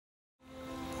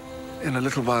In a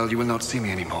little while, you will not see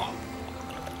me anymore.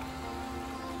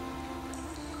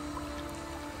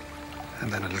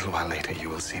 And then a little while later, you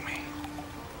will see me.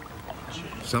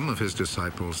 Some of his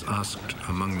disciples asked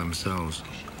among themselves,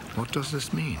 "What does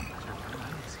this mean?"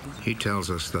 He tells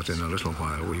us that in a little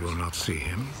while we will not see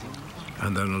him,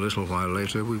 and then a little while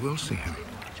later we will see him.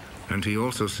 And he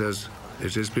also says,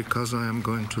 "It is because I am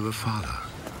going to the Father."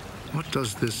 What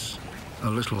does this "a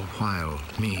little while"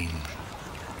 mean?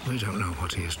 We don't know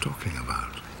what he is talking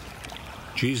about.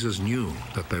 Jesus knew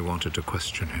that they wanted to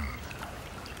question him.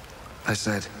 I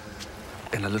said,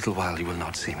 in a little while you will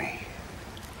not see me.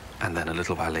 And then a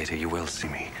little while later you will see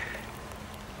me.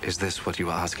 Is this what you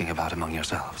are asking about among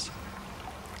yourselves?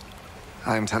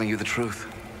 I am telling you the truth.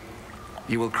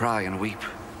 You will cry and weep,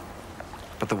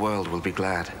 but the world will be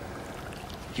glad.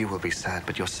 You will be sad,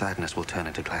 but your sadness will turn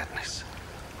into gladness.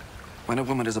 When a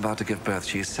woman is about to give birth,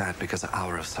 she is sad because the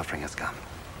hour of suffering has come.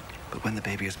 But when the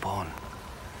baby is born,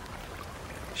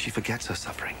 she forgets her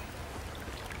suffering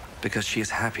because she is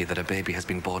happy that a baby has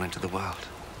been born into the world.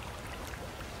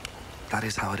 That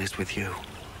is how it is with you.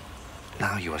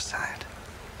 Now you are sad,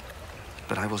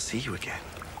 but I will see you again,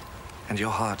 and your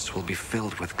hearts will be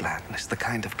filled with gladness, the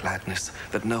kind of gladness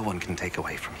that no one can take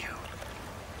away from you.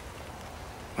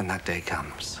 When that day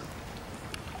comes,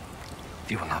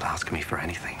 you will not ask me for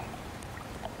anything.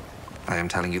 I am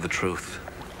telling you the truth.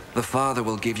 The Father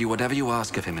will give you whatever you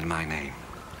ask of him in my name.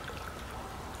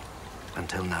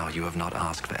 Until now, you have not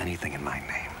asked for anything in my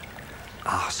name.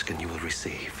 Ask and you will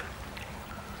receive,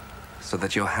 so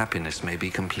that your happiness may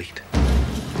be complete.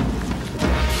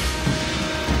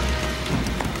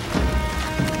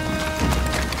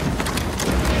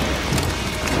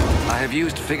 I have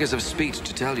used figures of speech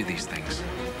to tell you these things.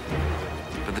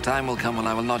 But the time will come when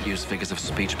I will not use figures of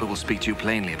speech, but will speak to you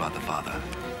plainly about the Father.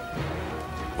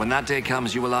 When that day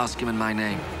comes, you will ask him in my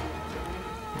name.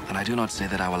 And I do not say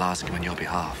that I will ask him on your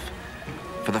behalf,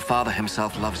 for the Father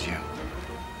himself loves you.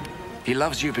 He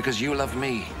loves you because you love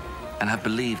me and have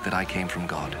believed that I came from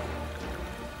God.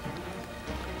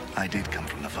 I did come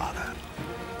from the Father,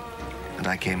 and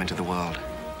I came into the world.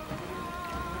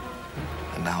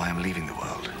 And now I am leaving the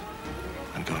world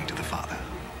and going to the Father.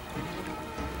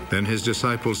 Then his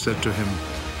disciples said to him,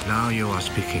 "Now you are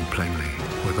speaking plainly,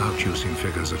 without using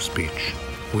figures of speech.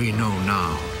 We know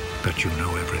now that you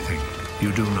know everything.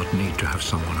 You do not need to have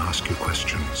someone ask you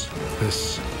questions.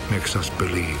 This makes us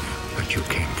believe that you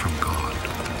came from God."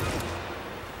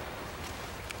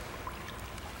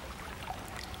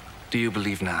 Do you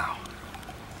believe now?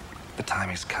 The time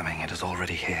is coming, it is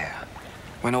already here,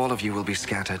 when all of you will be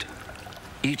scattered,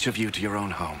 each of you to your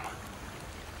own home.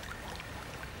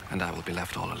 And I will be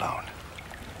left all alone.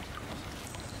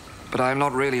 But I am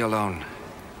not really alone,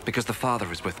 because the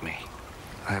Father is with me.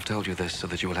 I have told you this so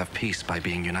that you will have peace by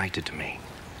being united to me.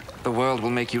 The world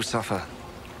will make you suffer,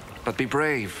 but be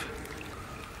brave.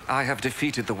 I have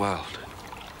defeated the world.